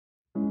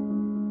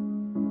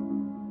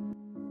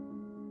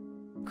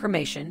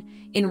cremation,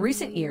 in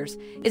recent years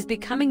is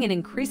becoming an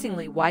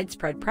increasingly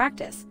widespread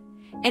practice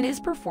and is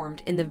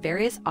performed in the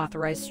various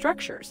authorized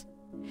structures,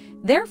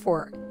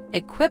 therefore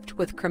equipped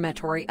with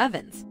crematory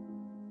ovens.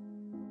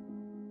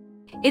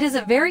 It is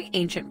a very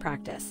ancient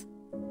practice.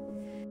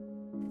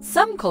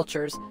 Some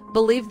cultures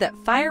believed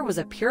that fire was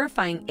a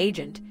purifying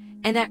agent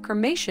and that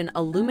cremation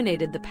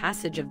illuminated the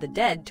passage of the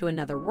dead to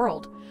another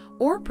world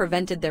or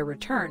prevented their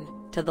return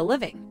to the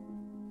living.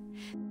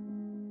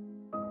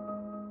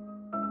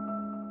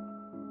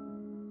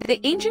 The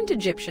ancient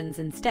Egyptians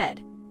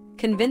instead,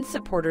 convinced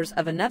supporters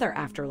of another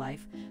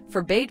afterlife,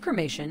 forbade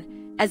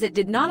cremation as it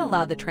did not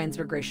allow the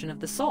transmigration of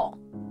the soul.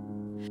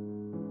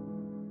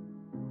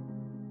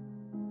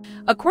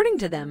 According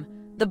to them,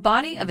 the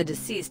body of a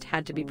deceased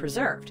had to be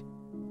preserved.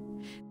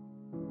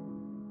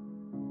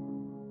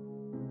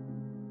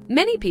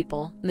 Many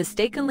people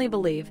mistakenly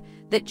believe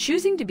that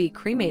choosing to be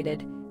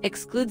cremated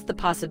excludes the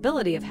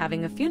possibility of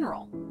having a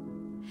funeral.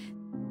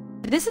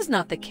 This is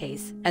not the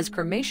case, as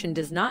cremation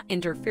does not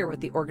interfere with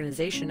the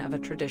organization of a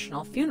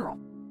traditional funeral.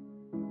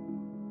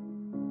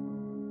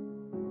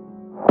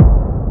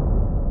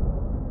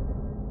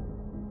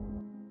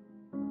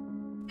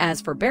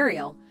 As for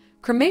burial,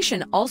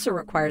 cremation also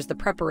requires the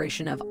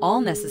preparation of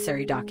all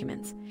necessary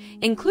documents,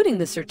 including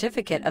the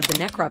certificate of the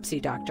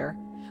necropsy doctor,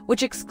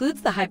 which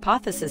excludes the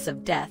hypothesis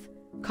of death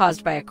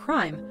caused by a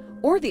crime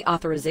or the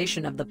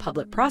authorization of the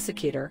public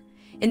prosecutor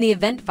in the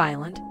event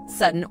violent,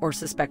 sudden, or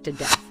suspected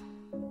death.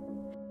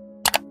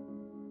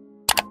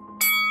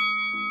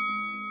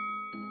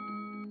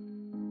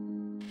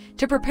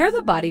 To prepare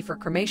the body for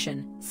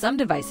cremation, some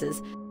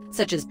devices,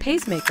 such as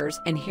pacemakers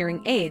and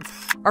hearing aids,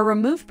 are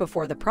removed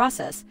before the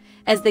process,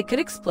 as they could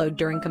explode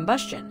during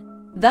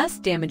combustion, thus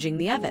damaging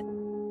the oven.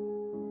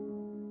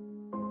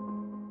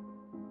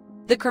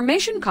 The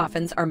cremation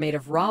coffins are made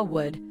of raw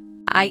wood,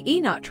 i.e.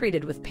 not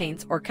treated with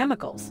paints or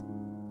chemicals.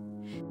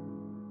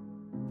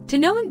 To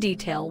know in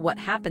detail what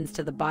happens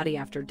to the body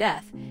after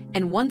death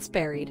and once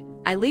buried,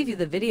 I leave you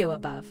the video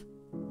above.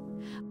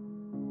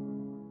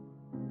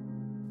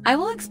 I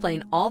will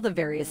explain all the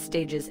various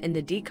stages in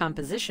the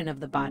decomposition of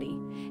the body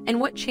and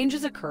what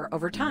changes occur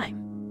over time.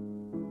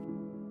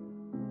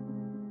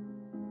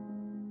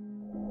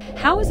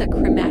 How is a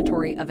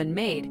crematory oven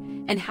made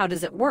and how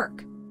does it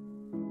work?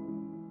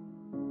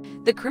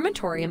 The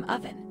crematorium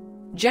oven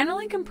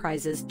generally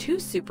comprises two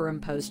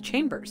superimposed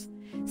chambers,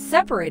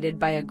 separated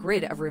by a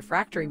grid of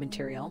refractory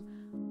material,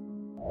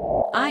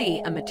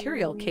 i.e. a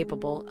material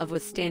capable of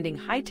withstanding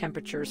high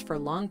temperatures for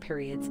long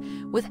periods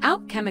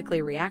without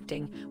chemically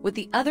reacting with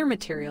the other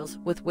materials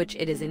with which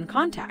it is in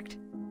contact.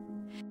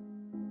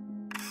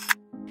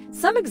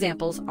 Some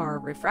examples are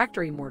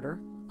refractory mortar,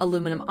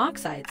 aluminum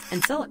oxides,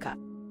 and silica.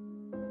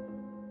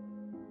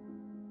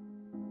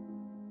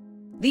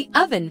 The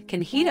oven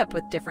can heat up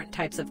with different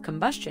types of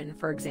combustion,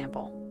 for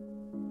example,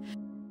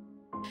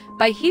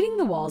 by heating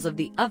the walls of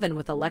the oven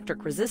with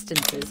electric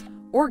resistances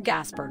or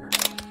gas burners,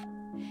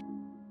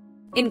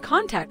 in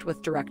contact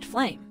with direct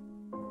flame.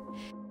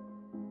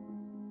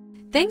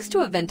 Thanks to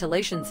a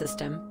ventilation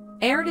system,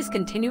 air is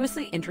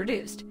continuously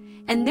introduced,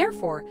 and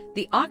therefore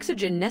the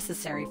oxygen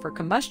necessary for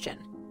combustion.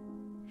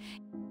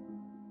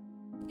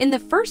 In the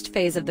first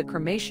phase of the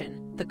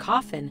cremation, the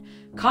coffin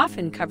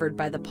covered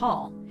by the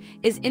pall,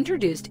 is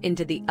introduced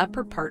into the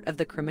upper part of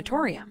the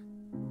crematorium.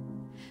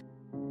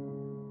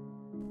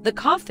 The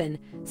coffin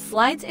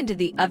slides into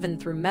the oven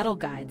through metal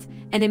guides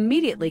and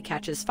immediately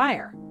catches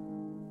fire.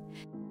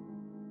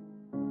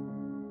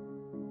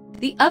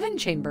 The oven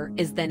chamber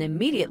is then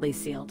immediately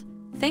sealed,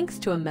 thanks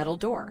to a metal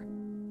door.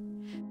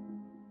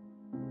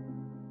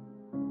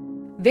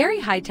 Very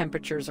high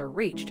temperatures are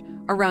reached,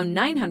 around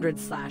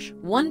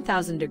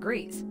 900/1000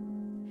 degrees.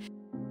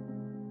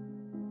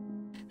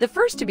 The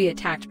first to be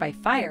attacked by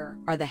fire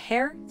are the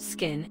hair,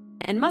 skin,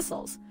 and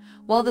muscles,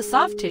 while the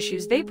soft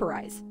tissues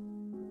vaporize.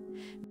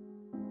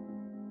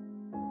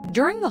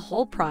 During the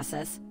whole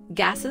process,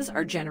 gases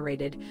are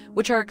generated,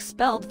 which are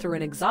expelled through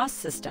an exhaust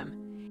system,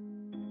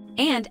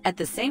 and at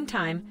the same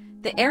time,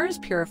 the air is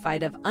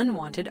purified of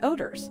unwanted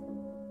odors.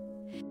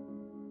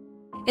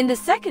 In the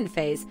second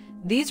phase,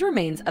 these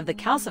remains of the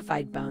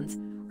calcified bones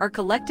are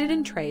collected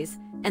in trays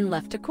and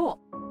left to cool.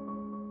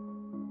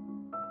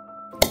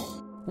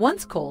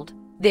 Once cold,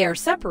 they are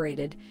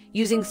separated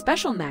using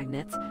special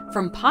magnets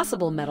from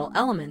possible metal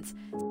elements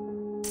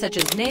such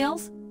as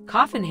nails,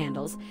 coffin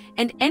handles,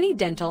 and any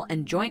dental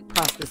and joint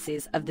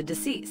prostheses of the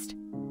deceased.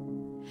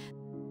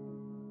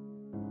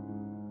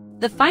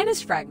 The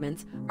finest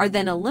fragments are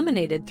then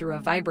eliminated through a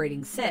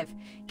vibrating sieve,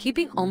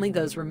 keeping only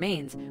those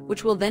remains,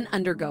 which will then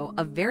undergo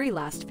a very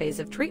last phase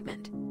of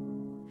treatment.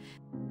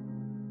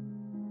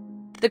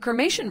 The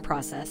cremation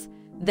process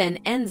then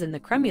ends in the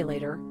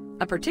cremulator,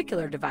 a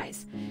particular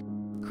device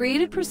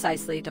created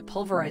precisely to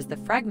pulverize the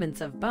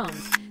fragments of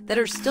bones that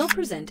are still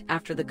present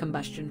after the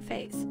combustion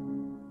phase.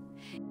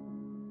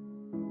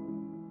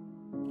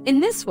 In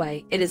this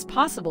way, it is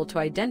possible to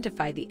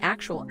identify the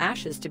actual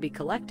ashes to be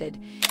collected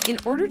in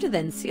order to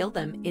then seal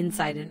them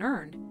inside an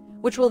urn,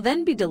 which will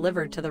then be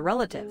delivered to the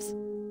relatives.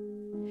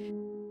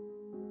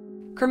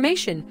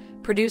 Cremation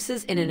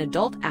produces in an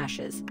adult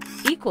ashes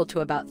equal to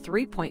about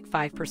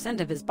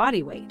 3.5% of his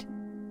body weight.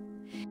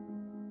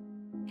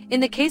 In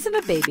the case of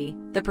a baby,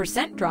 the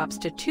percent drops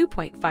to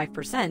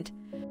 2.5%,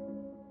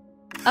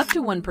 up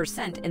to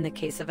 1% in the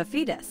case of a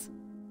fetus.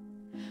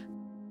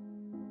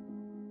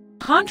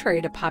 Contrary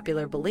to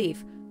popular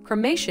belief,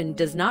 cremation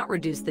does not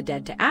reduce the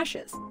dead to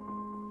ashes.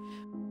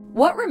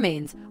 What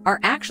remains are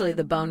actually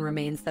the bone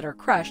remains that are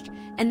crushed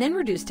and then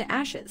reduced to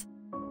ashes.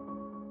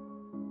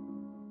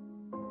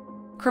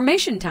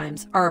 Cremation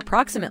times are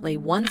approximately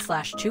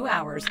 1–2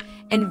 hours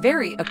and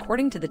vary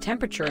according to the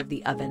temperature of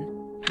the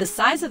oven, the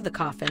size of the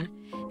coffin,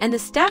 and the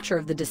stature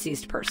of the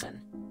deceased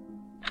person.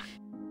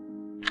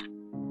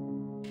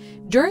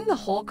 During the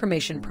whole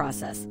cremation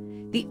process,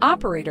 the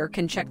operator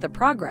can check the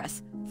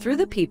progress through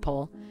the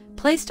peephole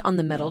placed on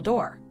the metal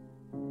door.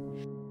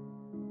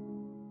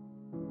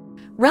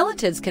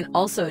 Relatives can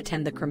also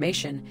attend the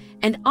cremation,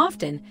 and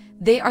often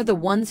they are the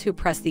ones who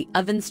press the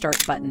oven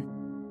start button.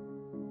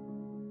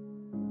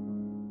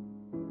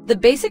 The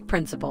basic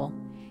principle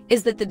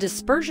is that the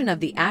dispersion of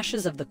the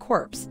ashes of the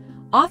corpse,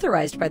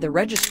 authorized by the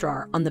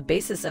registrar on the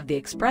basis of the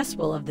express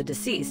will of the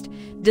deceased,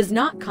 does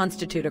not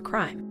constitute a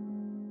crime.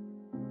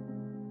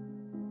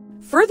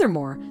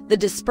 Furthermore, the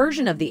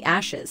dispersion of the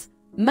ashes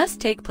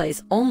must take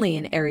place only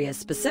in areas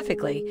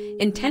specifically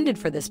intended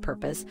for this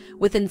purpose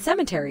within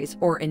cemeteries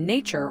or in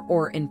nature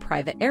or in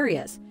private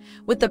areas,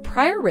 with the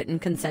prior written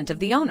consent of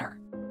the owner.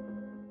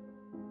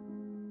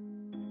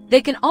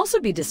 They can also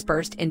be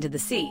dispersed into the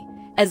sea,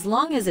 as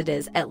long as it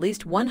is at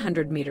least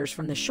 100 meters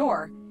from the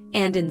shore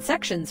and in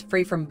sections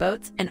free from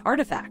boats and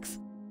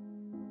artifacts.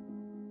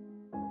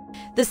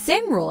 The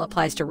same rule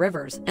applies to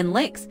rivers and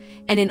lakes,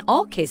 and in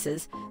all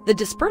cases, the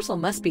dispersal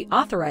must be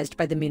authorized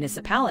by the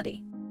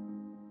municipality.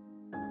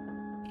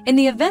 In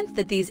the event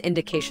that these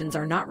indications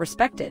are not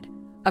respected,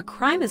 a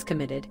crime is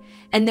committed,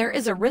 and there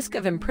is a risk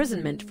of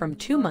imprisonment from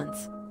 2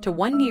 months to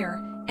 1 year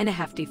and a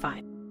hefty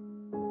fine.